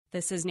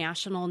This is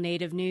National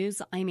Native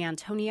News. I'm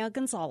Antonia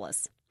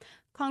Gonzalez.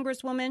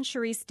 Congresswoman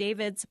Sharice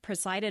Davids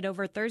presided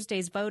over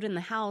Thursday's vote in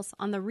the House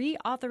on the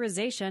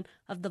reauthorization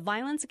of the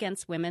Violence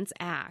Against Women's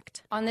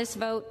Act. On this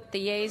vote, the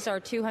yeas are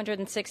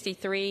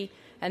 263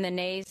 and the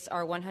nays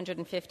are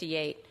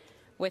 158,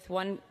 with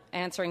one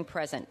answering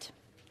present.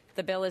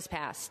 The bill is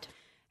passed.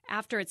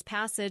 After its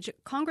passage,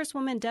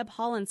 Congresswoman Deb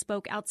Haaland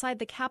spoke outside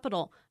the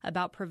Capitol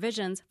about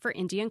provisions for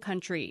Indian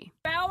country.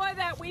 VAWA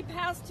that we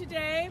passed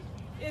today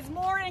is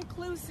more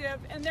inclusive,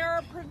 and there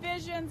are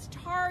provisions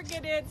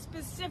targeted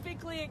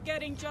specifically at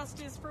getting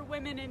justice for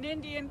women in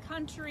Indian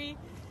country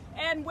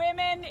and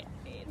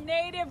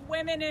Native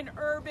women in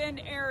urban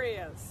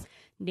areas.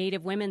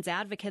 Native women's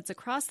advocates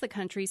across the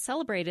country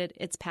celebrated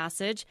its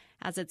passage,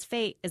 as its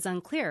fate is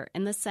unclear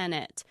in the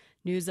Senate.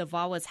 News of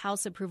VAWA's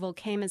House approval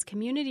came as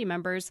community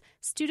members,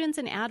 students,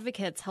 and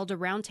advocates held a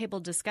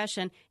roundtable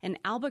discussion in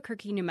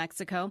Albuquerque, New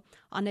Mexico,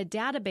 on a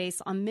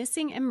database on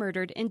missing and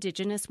murdered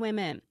Indigenous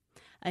women.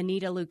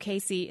 Anita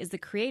Lucchese is the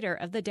creator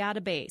of the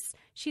database.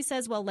 She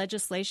says while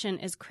legislation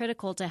is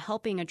critical to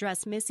helping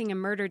address missing and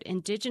murdered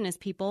Indigenous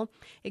people,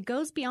 it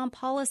goes beyond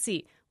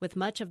policy, with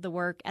much of the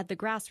work at the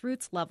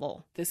grassroots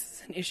level. This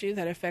is an issue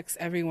that affects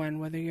everyone,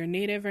 whether you're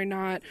Native or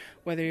not,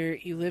 whether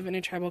you live in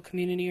a tribal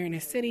community or in a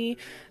city,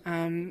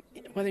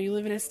 whether you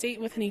live in a state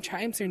with any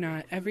tribes or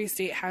not. Every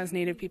state has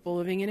Native people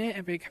living in it.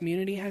 Every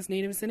community has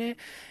Natives in it.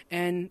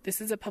 And this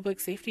is a public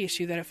safety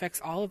issue that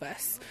affects all of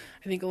us.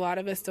 I think a lot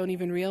of us don't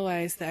even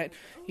realize that,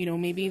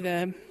 maybe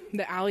the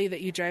alley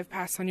that you drive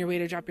past on your way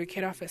to drop your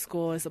kid off at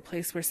school is a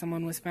place where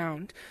someone was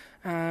found.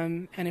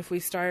 And if we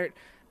start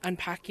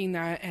unpacking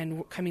that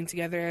and coming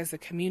together as a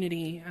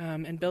community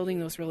and building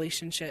those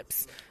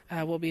relationships,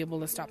 we'll be able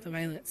to stop the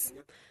violence.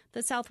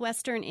 The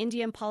Southwestern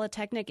Indian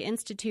Polytechnic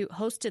Institute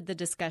hosted the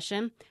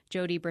discussion.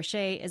 Jody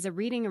Brachet is a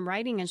reading and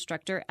writing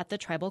instructor at the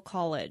Tribal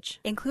College.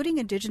 Including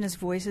Indigenous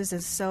voices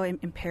is so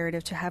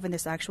imperative to having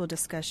this actual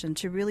discussion,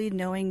 to really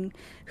knowing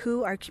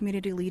who our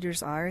community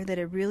leaders are, that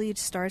it really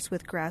starts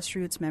with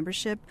grassroots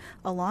membership,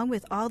 along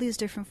with all these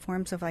different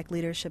forms of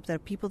leadership, that are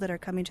people that are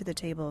coming to the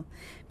table,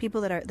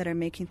 people that are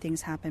making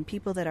things happen,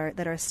 people that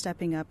are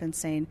stepping up and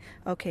saying,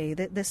 okay,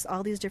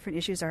 all these different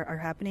issues are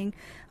happening,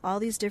 all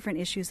these different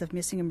issues of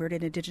missing and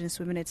murdered Indigenous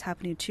women, it's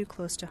happening too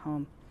close to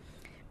home.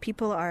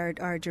 People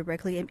are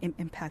directly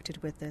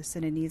impacted with this,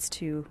 and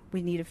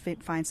we need to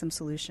find some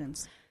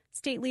solutions.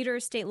 State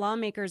leaders, state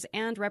lawmakers,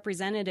 and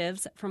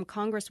representatives from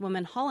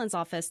Congresswoman Haaland's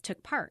office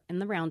took part in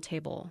the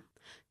roundtable.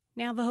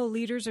 Navajo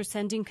leaders are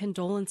sending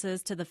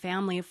condolences to the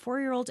family of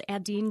 4-year-old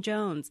Adine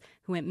Jones,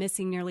 who went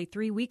missing nearly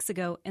 3 weeks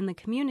ago in the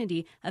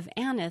community of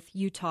Aneth,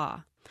 Utah.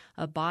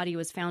 A body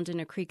was found in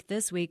a creek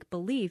this week,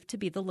 believed to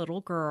be the little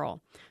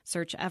girl.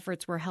 Search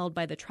efforts were held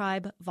by the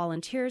tribe,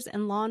 volunteers,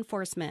 and law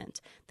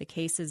enforcement. The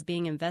case is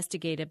being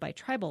investigated by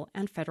tribal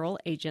and federal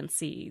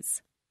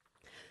agencies.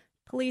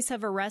 Police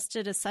have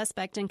arrested a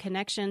suspect in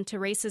connection to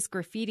racist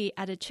graffiti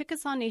at a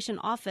Chickasaw Nation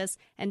office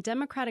and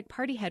Democratic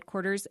Party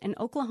headquarters in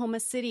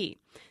Oklahoma City.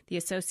 The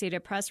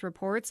Associated Press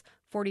reports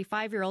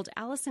 45-year-old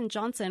Allison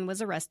Johnson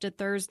was arrested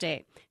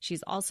Thursday.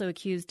 She's also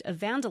accused of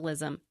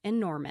vandalism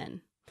in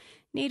Norman.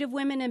 Native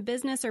women in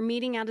business are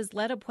meeting at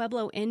Isleta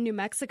Pueblo in New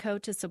Mexico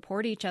to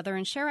support each other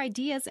and share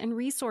ideas and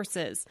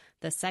resources.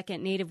 The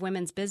second Native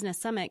Women's Business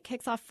Summit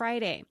kicks off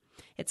Friday.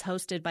 It's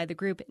hosted by the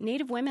group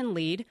Native Women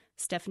Lead.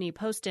 Stephanie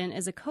Poston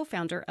is a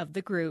co-founder of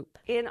the group.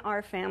 In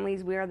our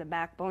families, we are the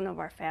backbone of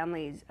our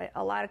families.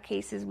 A lot of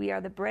cases, we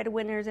are the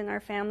breadwinners in our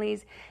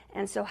families.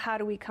 And so how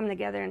do we come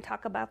together and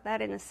talk about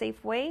that in a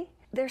safe way?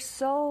 There's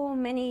so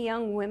many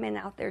young women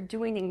out there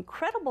doing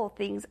incredible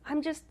things.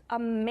 I'm just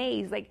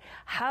amazed.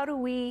 How do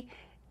we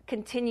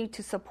continue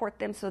to support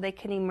them so they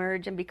can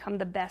emerge and become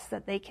the best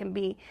that they can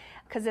be?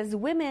 Because as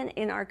women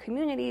in our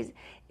communities,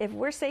 if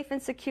we're safe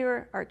and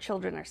secure, our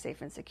children are safe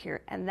and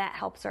secure, and that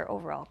helps our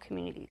overall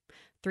community.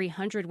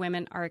 300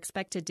 women are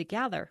expected to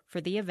gather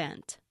for the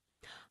event.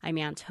 I'm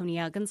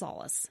Antonia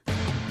Gonzalez.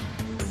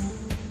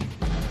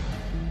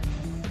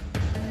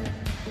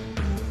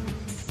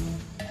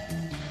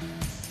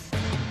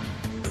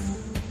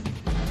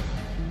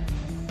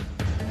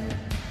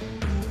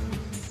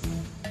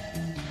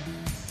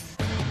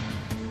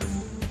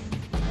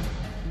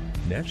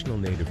 National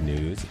Native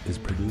News is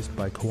produced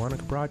by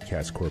Koahnic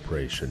Broadcast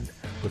Corporation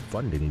with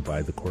funding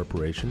by the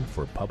Corporation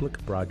for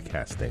Public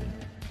Broadcasting.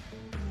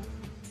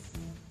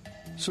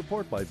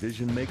 Support by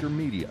Vision Maker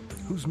Media,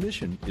 whose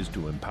mission is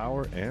to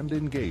empower and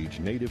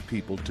engage Native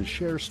people to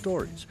share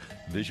stories.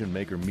 Vision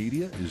Maker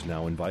Media is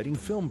now inviting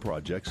film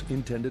projects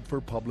intended for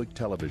public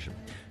television.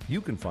 You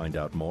can find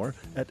out more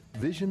at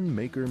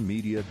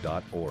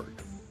visionmakermedia.org.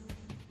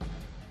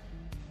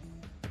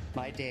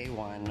 My day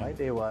one. My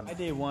day one. My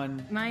day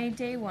one. My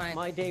day one.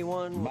 My day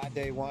one. My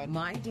day one.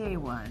 My day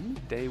one.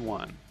 Day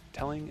one.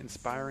 Telling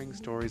inspiring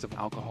stories of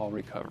alcohol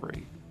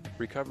recovery.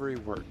 Recovery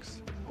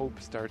works. Hope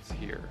starts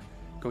here.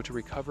 Go to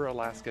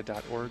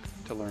recoveralaska.org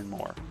to learn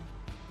more.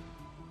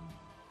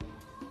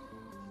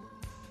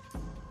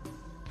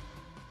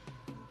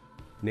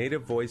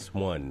 Native Voice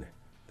One,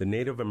 the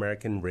Native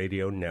American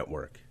Radio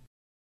Network.